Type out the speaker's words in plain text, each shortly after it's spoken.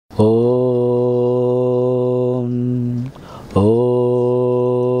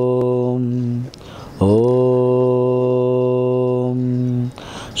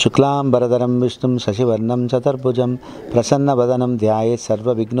శుక్లాంబరధరం విష్ణుం శశివర్ణం చతుర్భుజం ప్రసన్నవదనం ధ్యాయేత్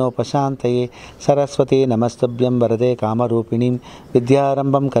సర్వవిఘ్నోపశాంతయే. సరస్వతీ నమస్తుభ్యం వరదే కామరూపిణీం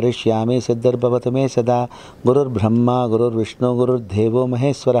విద్యారంభం కరిష్యామి సిద్ధిర్భవతు మే సదా. గురుర్బ్రహ్మ గురుర్విష్ణు గురుర్దేవో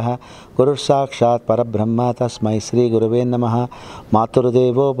మహేశ్వరః గురుర్సాక్షాత్ పరబ్రహ్మ తస్మై శ్రీ గురవే నమః.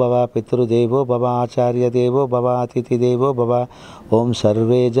 మాతృదేవో భవ పితృదేవో భవ ఆచార్యదేవో భవ అతిథిదేవో భవ. ఓం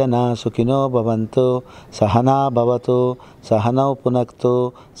సర్వే జనా సుఖినో భవంతు. సహనా భవతు సహనౌ పునక్తు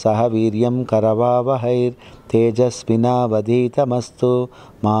సహ వీర్యం కరవావహైర్ తేజస్వినావధీతమస్తు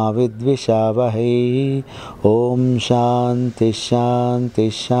మా విద్విషావహై. ఓం శాంతి శాంతి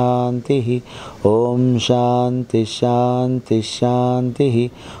శాంతి. ఓం శాంతి శాంతి శాంతి.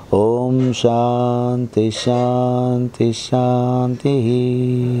 ఓం శాంతి శాంతి శాంతి.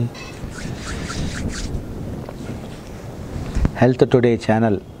 హెల్త్ టుడే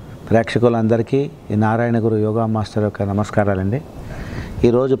ఛానల్ ప్రేక్షకులందరికీ ఈ నారాయణ గురు యోగా మాస్టర్ యొక్క నమస్కారాలండి.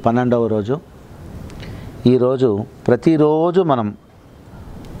 ఈరోజు 12వ రోజు. ఈరోజు ప్రతిరోజు మనం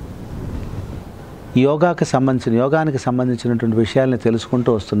యోగానికి సంబంధించినటువంటి విషయాల్ని తెలుసుకుంటూ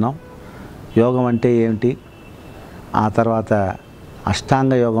వస్తున్నాం. యోగం అంటే ఏమిటి, ఆ తర్వాత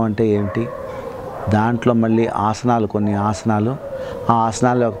అష్టాంగ యోగం అంటే ఏమిటి, దాంట్లో మళ్ళీ ఆసనాలు, కొన్ని ఆసనాలు, ఆ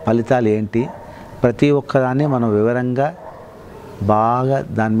ఆసనాల యొక్క ఫలితాలు ఏంటి, ప్రతి ఒక్కదాన్ని మనం వివరంగా బాగా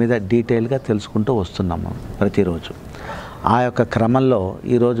దాని మీద డీటెయిల్గా తెలుసుకుంటూ వస్తున్నాం మనం ప్రతిరోజు. ఆ యొక్క క్రమంలో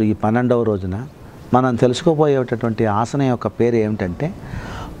ఈరోజు ఈ 12వ రోజున మనం తెలుసుకోబోయేటటువంటి ఆసనం యొక్క పేరు ఏమిటంటే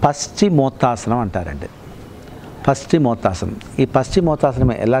పశ్చిమోత్తాసనం అంటారండి. పశ్చిమోత్తాసనం. ఈ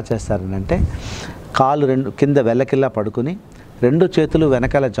పశ్చిమోత్తాసనం ఎలా చేస్తారనంటే కాలు రెండు కింద వెల్లకిల్లా పడుకుని 2 చేతులు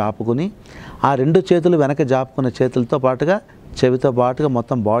వెనకాల జాపుకుని, ఆ 2 చేతులు వెనక జాపుకున్న చేతులతో పాటుగా చెవితో పాటుగా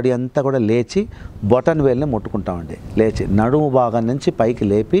మొత్తం బాడీ అంతా కూడా లేచి బొటన్ వేల్ని ముట్టుకుంటామండి. లేచి నడుము భాగం నుంచి పైకి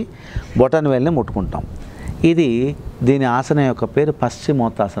లేపి బొటన్ వేల్ని ముట్టుకుంటాం. దీని ఆసనం యొక్క పేరు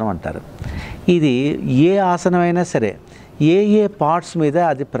పశ్చిమోత్తాసనం అంటారు. ఇది ఏ ఆసనమైనా సరే ఏ పార్ట్స్ మీద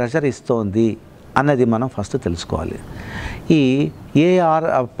అది ప్రెషర్ ఇస్తోంది అన్నది మనం ఫస్ట్ తెలుసుకోవాలి. ఏ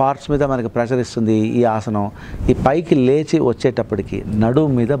పార్ట్స్ మీద మనకి ప్రెషర్ ఇస్తుంది ఈ ఆసనం, ఈ పైకి లేచి వచ్చేటప్పటికి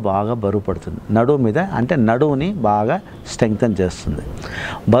నడుము మీద బాగా బరువు పడుతుంది. నడుము మీద అంటే నడువుని బాగా స్ట్రెంగ్తన్ చేస్తుంది.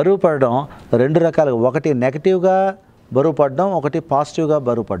 బరువు పడడం 2 రకాలుగా, ఒకటి నెగటివ్గా బరువు పడడం, ఒకటి పాజిటివ్గా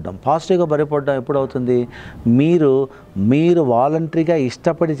బరువు పడడం. పాజిటివ్గా బరువు పడడం ఎప్పుడు అవుతుంది, మీరు వాలంటరీగా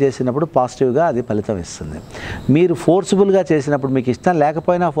ఇష్టపడి చేసినప్పుడు పాజిటివ్గా అది ఫలితం ఇస్తుంది. మీరు ఫోర్స్ఫుల్గా చేసినప్పుడు, మీకు ఇష్టం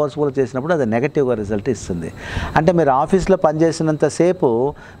లేకపోయినా ఫోర్స్ఫుల్గా చేసినప్పుడు అది నెగటివ్గా రిజల్ట్ ఇస్తుంది. అంటే మీరు ఆఫీస్లో పనిచేసినంతసేపు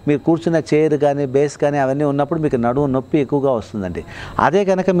మీరు కూర్చున్న చైర్ కానీ బేస్ కానీ అవన్నీ ఉన్నప్పుడు మీకు నడుము నొప్పి ఎక్కువగా వస్తుందండి. అదే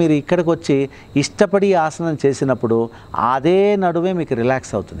కనుక మీరు ఇక్కడికి వచ్చి ఇష్టపడి ఆసనం చేసినప్పుడు అదే నడుమే మీకు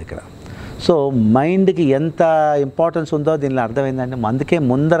రిలాక్స్ అవుతుంది ఇక్కడ. సో మైండ్కి ఎంత ఇంపార్టెన్స్ ఉందో దీనిలో అర్థమైందండి. అందుకే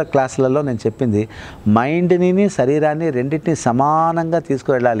ముందర క్లాసులలో నేను చెప్పింది, మైండ్ని శరీరాన్ని రెండింటిని సమానంగా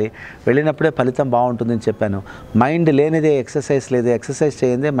తీసుకువెళ్ళాలి, వెళ్ళినప్పుడే ఫలితం బాగుంటుందని చెప్పాను. మైండ్ లేనిదే ఎక్సర్సైజ్ లేదు, ఎక్సర్సైజ్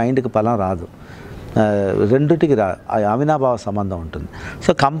చేయందే మైండ్కి ఫలం రాదు. రెండుటికి అవినాభావ సంబంధం ఉంటుంది.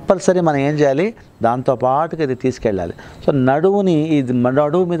 సో కంపల్సరీ మనం ఏం చేయాలి, దాంతోపాటుగా ఇది తీసుకెళ్ళాలి. సో నడువు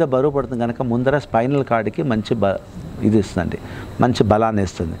మీద బరువు పడుతుంది కనుక ముందర స్పైనల్ కార్డ్కి మంచి ఇది ఇస్తుందండి, మంచి బలాన్ని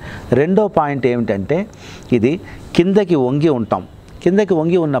ఇస్తుంది. రెండో పాయింట్ ఏమిటంటే ఇది కిందకి వంగి ఉంటాం. కిందకి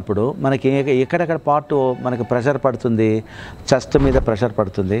వంగి ఉన్నప్పుడు మనకి ఎక్కడెక్కడ పార్ట్ మనకి ప్రెషర్ పడుతుంది, చెస్ట్ మీద ప్రెషర్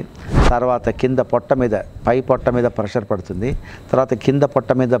పడుతుంది, తర్వాత కింద పొట్ట మీద, పై పొట్ట మీద ప్రెషర్ పడుతుంది, తర్వాత కింద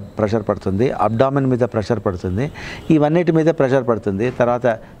పొట్ట మీద ప్రెషర్ పడుతుంది, అబ్డామిన్ మీద ప్రెషర్ పడుతుంది, ఇవన్నిటి మీద ప్రెషర్ పడుతుంది. తర్వాత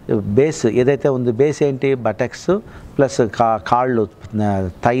బేస్ ఏదైతే ఉంది, బేస్ ఏంటి, బటెక్స్ ప్లస్ కాళ్ళు,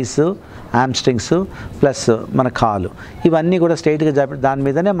 థైస్, హ్యామ్స్ట్రింగ్స్ ప్లస్ మన కాలు, ఇవన్నీ కూడా స్ట్రైట్గా జాపి దాని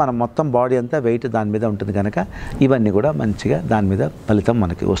మీదనే మనం మొత్తం బాడీ అంతా వెయిట్ దాని మీద ఉంటుంది కనుక ఇవన్నీ కూడా మంచిగా దాని మీద ఫలితం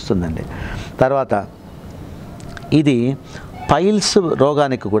మనకి వస్తుందండి. తర్వాత ఇది పైల్స్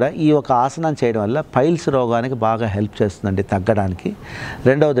రోగానికి కూడా ఈ ఒక ఆసనం చేయడం వల్ల పైల్స్ రోగానికి బాగా హెల్ప్ చేస్తుందండి, తగ్గడానికి.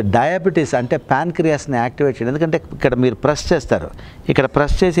 రెండవది డయాబెటీస్ అంటే ప్యాన్క్రియాస్ని యాక్టివేట్ చేయడం. ఎందుకంటే ఇక్కడ మీరు ప్రెస్ చేస్తారు, ఇక్కడ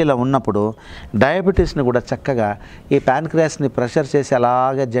ప్రెస్ చేసి ఇలా ఉన్నప్పుడు డయాబెటీస్ని కూడా చక్కగా ఈ ప్యాన్క్రియాస్ని ప్రెషర్ చేసి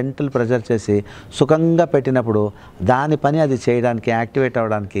అలాగే జెంటల్ ప్రెషర్ చేసి సుఖంగా పెట్టినప్పుడు దాని పని అది చేయడానికి, యాక్టివేట్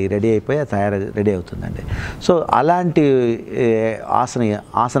అవ్వడానికి రెడీ అవుతుందండి. సో అలాంటి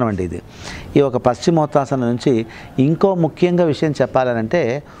ఆసనం అండి ఇది. ఈ ఒక పశ్చిమోత్తాసనం నుంచి ఇంకో ముఖ్యంగా విషయం చెప్పాలనంటే,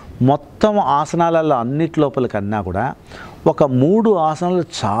 మొత్తం ఆసనాలలో అన్నిటి లోపల కన్నా కూడా ఒక 3 ఆసనాలు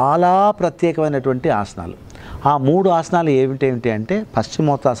చాలా ప్రత్యేకమైనటువంటి ఆసనాలు. ఆ 3 ఆసనాలు ఏమిటి అంటే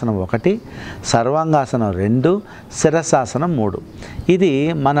పశ్చిమోత్తాసనం 1, సర్వాంగాసనం 2, శిరస్సాసనం 3. ఇది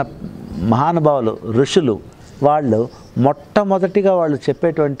మన మహానుభావులు ఋషులు వాళ్ళు మొట్టమొదటిగా వాళ్ళు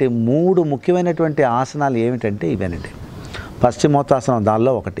చెప్పేటువంటి 3 ముఖ్యమైనటువంటి ఆసనాలు ఏమిటంటే ఇవేనండి. పశ్చిమోత్తాసనం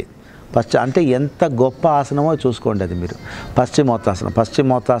దానిలో 1, అంటే ఎంత గొప్ప ఆసనమో చూసుకోండి అది మీరు.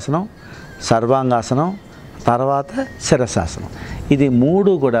 పశ్చిమోత్తాసనం, సర్వాంగాసనం, తర్వాత శిరసాసనం. ఇది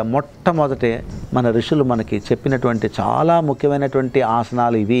 3 కూడా మొట్టమొదటే మన ఋషులు మనకి చెప్పినటువంటి చాలా ముఖ్యమైనటువంటి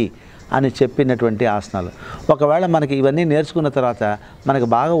ఆసనాలు ఇవి అని చెప్పినటువంటి ఆసనాలు. ఒకవేళ మనకి ఇవన్నీ నేర్చుకున్న తర్వాత మనకు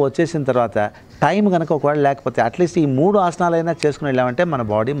బాగా వచ్చేసిన తర్వాత టైం కనుక ఒకవేళ లేకపోతే అట్లీస్ట్ ఈ 3 ఆసనాలైనా చేసుకుని వెళ్ళామంటే మన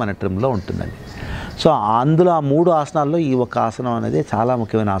బాడీ మన ట్రిమ్లో ఉంటుందండి. సో అందులో ఆ 3 ఆసనాల్లో ఈ ఒక్క ఆసనం అనేది చాలా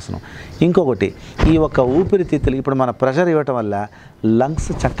ముఖ్యమైన ఆసనం. ఇంకొకటి, ఈ ఒక్క ఊపిరితిత్తులు ఇప్పుడు మన ప్రెషర్ ఇవ్వటం వల్ల లంగ్స్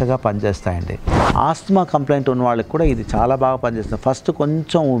చక్కగా పనిచేస్తాయండి. ఆస్తమా కంప్లైంట్ ఉన్న వాళ్ళకి కూడా ఇది చాలా బాగా పనిచేస్తుంది. ఫస్ట్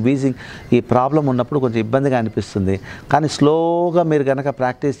కొంచెం వీజింగ్ ఈ ప్రాబ్లం ఉన్నప్పుడు కొంచెం ఇబ్బందిగా అనిపిస్తుంది, కానీ స్లోగా మీరు కనుక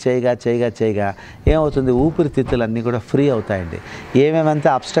ప్రాక్టీస్ చేయగా ఏమవుతుంది, ఊపిరితిత్తులు అన్నీ కూడా ఫ్రీ అవుతాయండి. ఏమేమంటే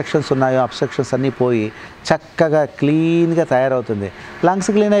అబ్స్ట్రక్షన్స్ ఉన్నాయో అబ్స్ట్రక్షన్స్ అన్నీ పోయి చక్కగా క్లీన్గా తయారవుతుంది.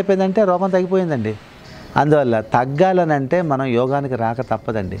 లంగ్స్ క్లీన్ అయిపోయిందంటే రోగం తగ్గిపోయిందండి. అందువల్ల తగ్గాలనంటే మనం యోగానికి రాక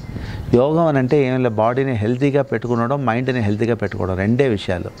తప్పదండి. యోగం అనంటే ఏం లేదు, బాడీని హెల్తీగా పెట్టుకునడం, మైండ్ని హెల్తీగా పెట్టుకోవడం, 2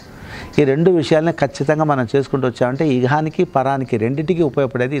 విషయాలు. ఈ 2 విషయాలని ఖచ్చితంగా మనం చేసుకుంటూ వచ్చామంటే ఇహానికి పరానికి రెండింటికి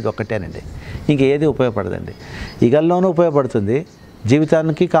ఉపయోగపడేది ఇది ఒక్కటేనండి. ఇంకేది ఉపయోగపడదండి. ఇగల్లోనూ ఉపయోగపడుతుంది,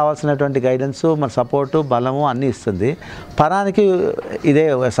 జీవితానికి కావాల్సినటువంటి గైడెన్సు, మన సపోర్టు, బలము అన్నీ ఇస్తుంది. పరానికి ఇదే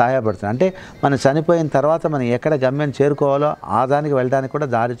సహాయపడుతుంది. అంటే మనం చనిపోయిన తర్వాత మనం ఎక్కడ గమ్యం చేరుకోవాలో ఆ దానికి వెళ్ళడానికి కూడా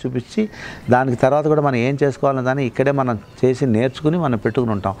దారి చూపించి, దానికి తర్వాత కూడా మనం ఏం చేసుకోవాలన్న దాన్ని ఇక్కడే మనం చేసి నేర్చుకుని మనం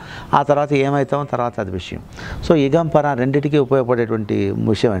పెట్టుకుని ఉంటాం. ఆ తర్వాత ఏమవుతామో తర్వాత అది విషయం. సో ఇగం పరా రెండింటికి ఉపయోగపడేటువంటి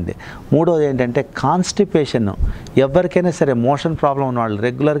విషయం అండి. 3వది ఏంటంటే కాన్స్టిపేషన్. ఎవరికైనా సరే మోషన్ ప్రాబ్లం ఉన్న వాళ్ళు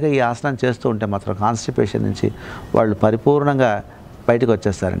రెగ్యులర్గా ఈ ఆసనం చేస్తూ ఉంటే మాత్రం కాన్స్టిపేషన్ నుంచి వాళ్ళు పరిపూర్ణంగా బయటకు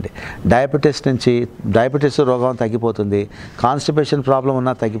వచ్చేస్తారండి. డయాబెటీస్ రోగం తగ్గిపోతుంది, కాన్స్టిపేషన్ ప్రాబ్లం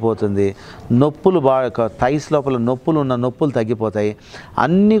ఉన్నా తగ్గిపోతుంది, నొప్పులు బాగా థైస్ లోపల నొప్పులు తగ్గిపోతాయి.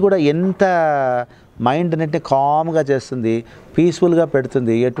 అన్నీ కూడా ఎంత మైండ్ అంటే కామ్గా చేస్తుంది, పీస్ఫుల్గా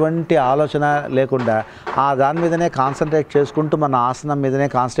పెడుతుంది. ఎటువంటి ఆలోచన లేకుండా ఆ దాని మీదనే కాన్సన్ట్రేట్ చేసుకుంటూ, మన ఆసనం మీదనే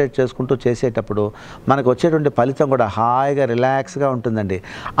కాన్సన్ట్రేట్ చేసుకుంటూ చేసేటప్పుడు మనకు వచ్చేటువంటి ఫలితం కూడా హాయిగా రిలాక్స్గా ఉంటుందండి.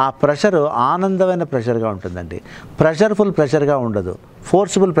 ఆ ప్రెషరు ఆనందమైన ప్రెషర్గా ఉంటుందండి. ప్రెషర్ఫుల్ ప్రెషర్గా ఉండదు,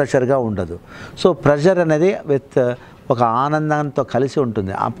 ఫోర్స్ఫుల్ ప్రెషర్గా ఉండదు. సో ప్రెషర్ అనేది విత్ ఒక ఆనందంతో కలిసి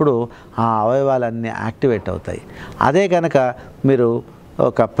ఉంటుంది. అప్పుడు ఆ అవయవాలన్నీ యాక్టివేట్ అవుతాయి. అదే కనుక మీరు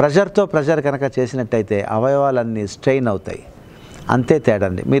ఒక ప్రెషర్ కనుక చేసినట్టయితే అవయవాలన్నీ స్ట్రెయిన్ అవుతాయి. అంతే తేడా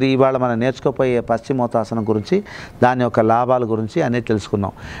అండి. మీరు ఇవాళ మనం నేర్చుకోపోయే పశ్చిమోత్తాసనం గురించి, దాని యొక్క లాభాల గురించి అనేది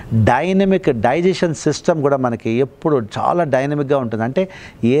తెలుసుకున్నాం. డైనమిక్ డైజెషన్ సిస్టమ్ కూడా మనకి ఎప్పుడు చాలా డైనమిక్గా ఉంటుంది. అంటే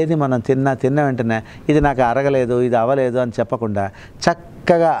ఏది మనం తిన్న వెంటనే ఇది నాకు అరగలేదు, ఇది అవ్వలేదు అని చెప్పకుండా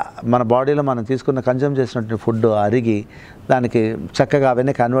చక్కగా మన బాడీలో మనం కన్జ్యూమ్ చేసినటువంటి ఫుడ్ అరిగి దానికి చక్కగా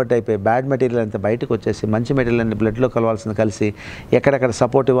అవన్నీ కన్వర్ట్ అయిపోయి బ్యాడ్ మెటీరియల్ అంతా బయటకు వచ్చేసి మంచి మెటీరియల్ అన్ని బ్లడ్లో కలవాల్సింది కలిసి ఎక్కడెక్కడ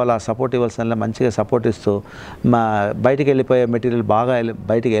సపోర్ట్ ఇవ్వాలో ఆ సపోర్ట్ ఇవ్వాల్సిన మంచిగా సపోర్ట్ ఇస్తూ బయటికి వెళ్ళిపోయే మెటీరియల్ బాగా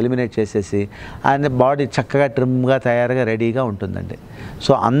బయటికి ఎలిమినేట్ చేసేసి ఆయన బాడీ చక్కగా ట్రిమ్గా తయారుగా రెడీగా ఉంటుందండి.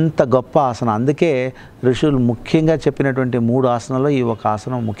 సో అంత గొప్ప ఆసనం. అందుకే ఋషులు ముఖ్యంగా చెప్పినటువంటి 3 ఆసనాల్లో ఈ ఒక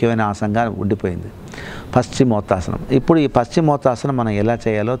ఆసనం ముఖ్యమైన ఆసనంగా ఉండిపోయింది, పశ్చిమోత్తాసనం. ఇప్పుడు ఈ పశ్చిమోత్తాసనం మనం ఎలా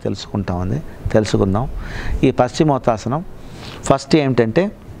చేయాలో తెలుసుకుందాం. ఈ పశ్చిమోత్తాసనం ఫస్ట్ ఏమిటంటే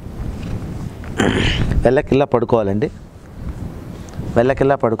వెల్లకిల్లా పడుకోవాలండి.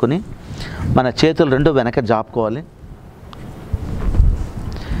 వెల్లకిల్లా పడుకుని మన చేతులు 2 వెనక జాపుకోవాలి.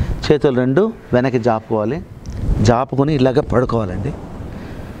 చేతులు 2 వెనక్కి జాపుకుని ఇలాగ పడుకోవాలండి.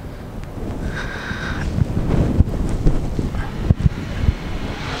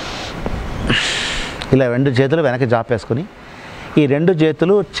 ఇలా 2 చేతులు వెనక్కి జాపేసుకొని ఈ 2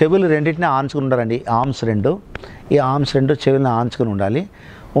 చేతులు చెవులు రెండింటిని ఆంచుకుని ఉండాలండి. ఆర్మ్స్ 2, ఈ ఆర్మ్స్ 2 చెవులను ఆంచుకుని ఉండాలి.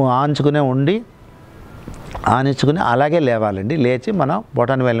 ఆనించుకుని అలాగే లేవాలండి. లేచి మనం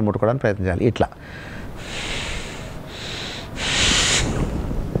బొటన వేళ్ళని ముట్టుకోవడానికి ప్రయత్నించాలి. ఇట్లా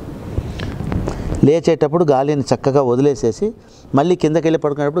లేచేటప్పుడు గాలిని చక్కగా వదిలేసేసి మళ్ళీ కిందకి వెళ్ళి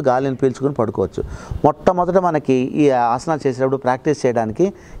పడుకునేటప్పుడు గాలిని పీల్చుకుని పడుకోవచ్చు. మొట్టమొదట మనకి ఈ ఆసనాలు చేసేటప్పుడు ప్రాక్టీస్ చేయడానికి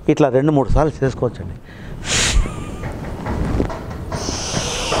ఇట్లా 2-3 సార్లు చేసుకోవచ్చండి.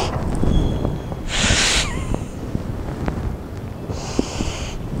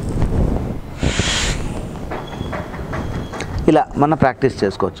 ఇలా మనం ప్రాక్టీస్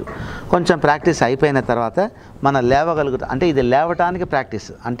చేసుకోవచ్చు. కొంచెం ప్రాక్టీస్ అయిపోయిన తర్వాత మనం లేవగలుగుతాం. అంటే ఇది లేవటానికి ప్రాక్టీస్,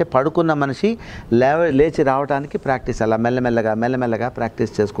 అంటే పడుకున్న మనిషి లేచి రావడానికి ప్రాక్టీస్. అలా మెల్లమెల్లగా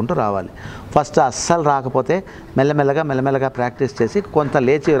ప్రాక్టీస్ చేసుకుంటూ రావాలి. ఫస్ట్ అస్సలు రాకపోతే మెల్లమెల్లగా ప్రాక్టీస్ చేసి కొంత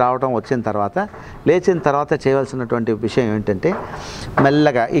లేచి రావడం వచ్చిన తర్వాత చేయవలసినటువంటి విషయం ఏంటంటే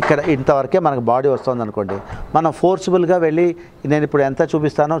మెల్లగా ఇక్కడ ఇంతవరకే మనకు బాడీ వస్తుంది అనుకోండి, మనం ఫోర్స్ఫుల్గా వెళ్ళి నేను ఇప్పుడు ఎంత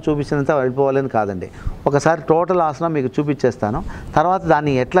చూపిస్తానో చూపించినంత వెళ్ళిపోవాలని కాదండి. ఒకసారి టోటల్ ఆసనం మీకు చూపించేస్తే చేస్తాను. తర్వాత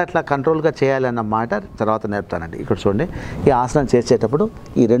దాన్ని ఎట్లా కంట్రోల్గా చేయాలన్న మాట తర్వాత నేర్పుతానండి. ఇక్కడ చూడండి, ఈ ఆసనం చేసేటప్పుడు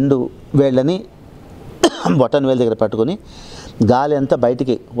ఈ 2 వేళ్ళని బొటన్ వేలు దగ్గర పట్టుకొని గాలి అంతా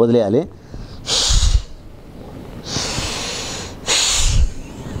బయటికి వదిలేయాలి.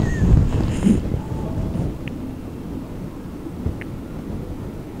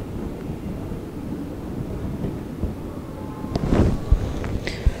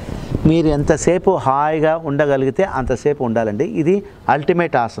 మీరు ఎంతసేపు హాయిగా ఉండగలిగితే అంతసేపు ఉండాలండి. ఇది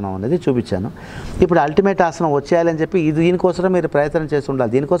అల్టిమేట్ ఆసనం అనేది చూపించాను. ఇప్పుడు అల్టిమేట్ ఆసనం వచ్చేయాలని చెప్పి దీనికోసం మీరు ప్రయత్నం చేసి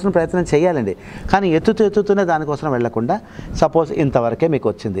ఉండాలి. దీనికోసం ప్రయత్నం చేయాలండి. కానీ ఎత్తుతూనే దానికోసం వెళ్ళకుండా సపోజ్ ఇంతవరకే మీకు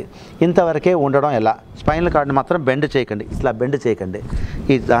వచ్చింది, ఇంతవరకే ఉండడం ఎలా? స్పైనల్ కార్డ్ని మాత్రం బెండ్ చేయకండి, ఇట్లా బెండ్ చేయకండి.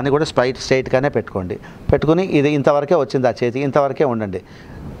 దాన్ని కూడా స్ట్రైట్గానే పెట్టుకొని ఇది ఇంతవరకే వచ్చింది, ఆ చేతి ఇంతవరకే ఉండండి.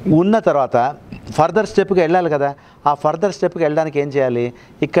 ఉన్న తర్వాత ఫర్దర్ స్టెప్కి వెళ్ళాలి కదా. ఆ ఫర్దర్ స్టెప్కి వెళ్ళడానికి ఏం చేయాలి?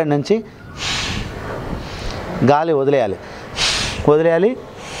 ఇక్కడి నుంచి గాలి వదిలేయాలి,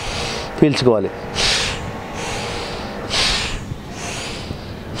 పీల్చుకోవాలి.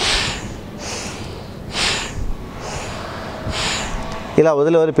 ఇలా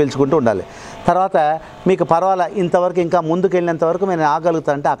వదిలి పీల్చుకుంటూ ఉండాలి. తర్వాత మీకు పర్వాలా ఇంతవరకు, ఇంకా ముందుకు వెళ్ళినంత వరకు నేను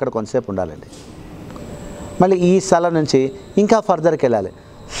ఆగలుగుతా అంటే అక్కడ కొంతసేపు ఉండాలండి. మళ్ళీ ఈ స్థలం నుంచి ఇంకా ఫర్దర్కి వెళ్ళాలి.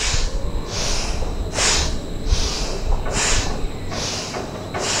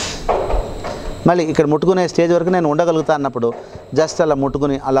 మళ్ళీ ఇక్కడ ముట్టుకునే స్టేజ్ వరకు నేను ఉండగలుగుతా అన్నప్పుడు జస్ట్ అలా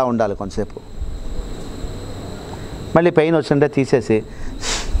ముట్టుకుని అలా ఉండాలి కొంతసేపు. మళ్ళీ పెయిన్ వచ్చింటే తీసేసి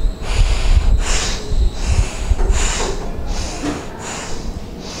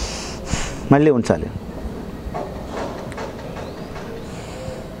మళ్ళీ ఉంచాలి.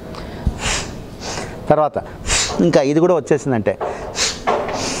 తర్వాత ఇంకా ఇది కూడా వచ్చేసిందంటే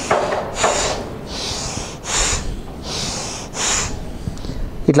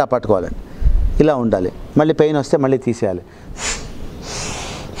ఇట్లా పట్టుకోవాలండి, ఇలా ఉండాలి. మళ్ళీ పెయిన్ వస్తే మళ్ళీ తీసేయాలి.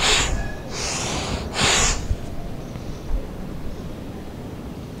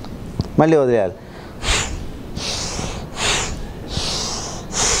 మళ్ళీ వదిలేయాలి.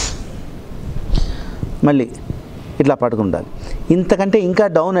 మళ్ళీ ఇట్లా పట్టుకుండాలి. ఇంతకంటే ఇంకా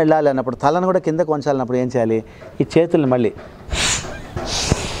డౌన్ వెళ్ళాలి అన్నప్పుడు, తలను కూడా కిందకు వంచాలన్నప్పుడు ఏం చేయాలి? ఈ చేతుల్ని మళ్ళీ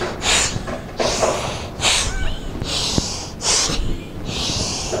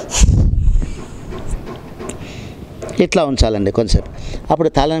ఇట్లా ఉంచాలండి కొంచెంసేపు. అప్పుడు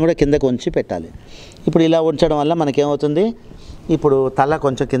తలను కూడా కిందకు ఉంచి పెట్టాలి. ఇప్పుడు ఇలా ఉంచడం వల్ల మనకేమవుతుంది? ఇప్పుడు తల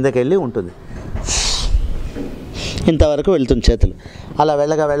కొంచెం కిందకి వెళ్ళి ఉంటుంది, ఇంతవరకు వెళ్తుంది చేతులు. అలా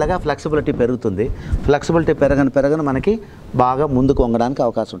వెళ్ళగా ఫ్లెక్సిబిలిటీ పెరుగుతుంది. ఫ్లెక్సిబిలిటీ పెరగని మనకి బాగా ముందుకు వంగడానికి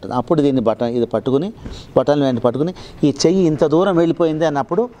అవకాశం ఉంటుంది. అప్పుడు దీన్ని ఇది పట్టుకుని, బటన్ వెంట పట్టుకుని ఈ చెయ్యి ఇంత దూరం వెళ్ళిపోయింది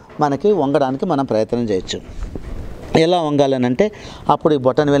అన్నప్పుడు మనకి వంగడానికి మనం ప్రయత్నం చేయొచ్చు. ఎలా వంగాలని అంటే అప్పుడు ఈ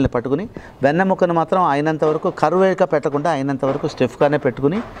బొటన్ వేలుని పట్టుకుని వెన్నెముకను మాత్రం అయినంత వరకు కరువేగా పెట్టకుండా అయినంత వరకు స్టిఫ్గానే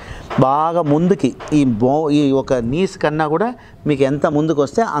పెట్టుకుని బాగా ముందుకి ఈ ఒక నీస్ కన్నా కూడా మీకు ఎంత ముందుకు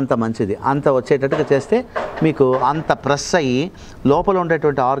వస్తే అంత మంచిది. అంత వచ్చేటట్టుగా చేస్తే మీకు అంత ప్రెస్ అయ్యి లోపల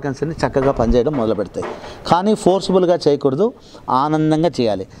ఉండేటువంటి ఆర్గన్స్ అన్ని చక్కగా పనిచేయడం మొదలు పెడతాయి. కానీ ఫోర్స్ఫుల్గా చేయకూడదు, ఆనందంగా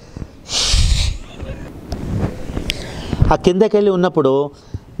చేయాలి. ఆ కిందకి వెళ్ళి ఉన్నప్పుడు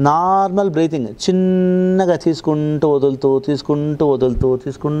నార్మల్ బ్రీతింగ్, చిన్నగా తీసుకుంటూ వదులుతూ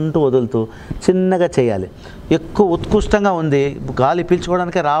చిన్నగా చేయాలి. ఎక్కువ ఉత్కృష్టంగా ఉంది, గాలి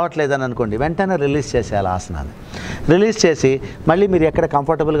పీల్చుకోవడానికే రావట్లేదని అనుకోండి, వెంటనే రిలీజ్ చేసేయాలి ఆసనాన్ని. రిలీజ్ చేసి మళ్ళీ మీరు ఎక్కడ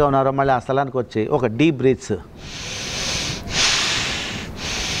కంఫర్టబుల్గా ఉన్నారో మళ్ళీ ఆ స్థలానికి వచ్చి ఒక deep breaths,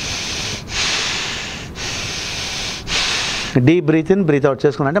 deep breath in breath out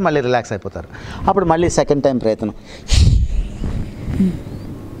చేసుకున్నంటే మళ్ళీ రిలాక్స్ అయిపోతారు. అప్పుడు మళ్ళీ సెకండ్ టైం ప్రయత్నం.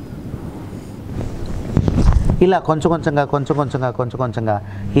 ఇలా కొంచెం కొంచెంగా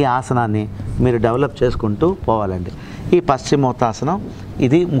ఈ ఆసనాన్ని మీరు డెవలప్ చేసుకుంటూ పోవాలండి. ఈ పశ్చిమోత్తాసనం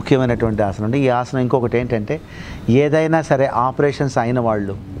ఇది ముఖ్యమైనటువంటి ఆసనం అండి. ఈ ఆసనం ఇంకొకటి ఏంటంటే, ఏదైనా సరే ఆపరేషన్స్ అయిన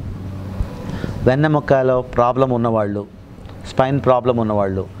వాళ్ళు, వెన్నెముక్కలో ప్రాబ్లం ఉన్నవాళ్ళు, స్పైన్ ప్రాబ్లం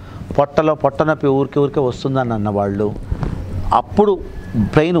ఉన్నవాళ్ళు, పొట్ట నొప్పి ఊరికే వస్తుందని అన్నవాళ్ళు, అప్పుడు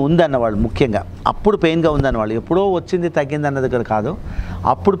పెయిన్ ఉందన్నవాళ్ళు, ముఖ్యంగా అప్పుడు పెయిన్గా ఉందన్నవాళ్ళు, ఎప్పుడో వచ్చింది తగ్గింది అన్న దగ్గర కాదు,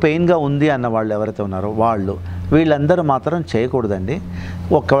 అప్పుడు పెయిన్గా ఉంది అన్నవాళ్ళు ఎవరైతే ఉన్నారో వీళ్ళందరూ మాత్రం చేయకూడదండి.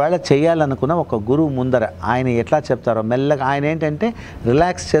 ఒకవేళ చేయాలనుకున్న ఒక గురువు ముందర ఆయన ఎట్లా చెప్తారో మెల్లగా, ఆయన ఏంటంటే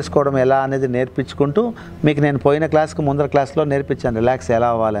రిలాక్స్ చేసుకోవడం ఎలా అనేది నేర్పించుకుంటూ, మీకు నేను పోయిన ముందర క్లాస్లో నేర్పించాను రిలాక్స్ ఎలా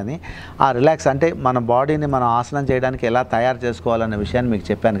అవ్వాలని. ఆ రిలాక్స్ అంటే మన బాడీని మనం ఆసనం చేయడానికి ఎలా తయారు చేసుకోవాలన్న విషయాన్ని మీకు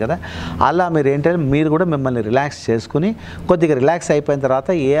చెప్పాను కదా. అలా మీరు ఏంటంటే మీరు కూడా మిమ్మల్ని రిలాక్స్ చేసుకుని కొద్దిగా రిలాక్స్ అయిపోయిన తర్వాత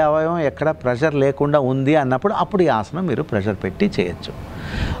ఏ అవయవం ఎక్కడ ప్రెషర్ లేకుండా ఉంది అన్నప్పుడు అప్పుడు ఈ ఆసనం మీరు ప్రెషర్ పెట్టి చేయొచ్చు.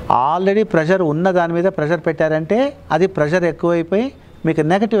 ఆల్రెడీ ప్రెషర్ ఉన్న దాని మీద ప్రెషర్ పెట్టారంటే అది ప్రెషర్ ఎక్కువైపోయి మీకు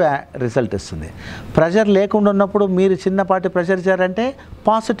నెగటివ్ రిజల్ట్ ఇస్తుంది. ప్రెషర్ లేకుండా ఉన్నప్పుడు మీరు చిన్నపాటి ప్రెషర్ చేయాలంటే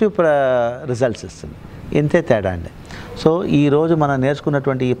పాజిటివ్ రిజల్ట్స్ ఇస్తుంది. ఇంతే తేడా అండి. సో ఈరోజు మనం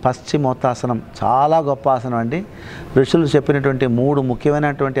నేర్చుకున్నటువంటి ఈ పశ్చిమోత్తాసనం చాలా గొప్ప ఆసనం అండి. ఋషులు చెప్పినటువంటి 3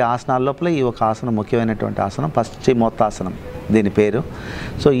 ముఖ్యమైనటువంటి ఆసనాల లోపల ఈ ఒక ఆసనం ముఖ్యమైనటువంటి ఆసనం పశ్చిమోత్తాసనం దీని పేరు.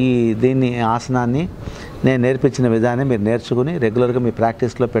 సో దీన్ని ఆసనాన్ని నేను నేర్పించిన విధానం మీరు నేర్చుకుని రెగ్యులర్గా మీ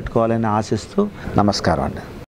ప్రాక్టీస్లో పెట్టుకోవాలని ఆశిస్తూ నమస్కారం అండి.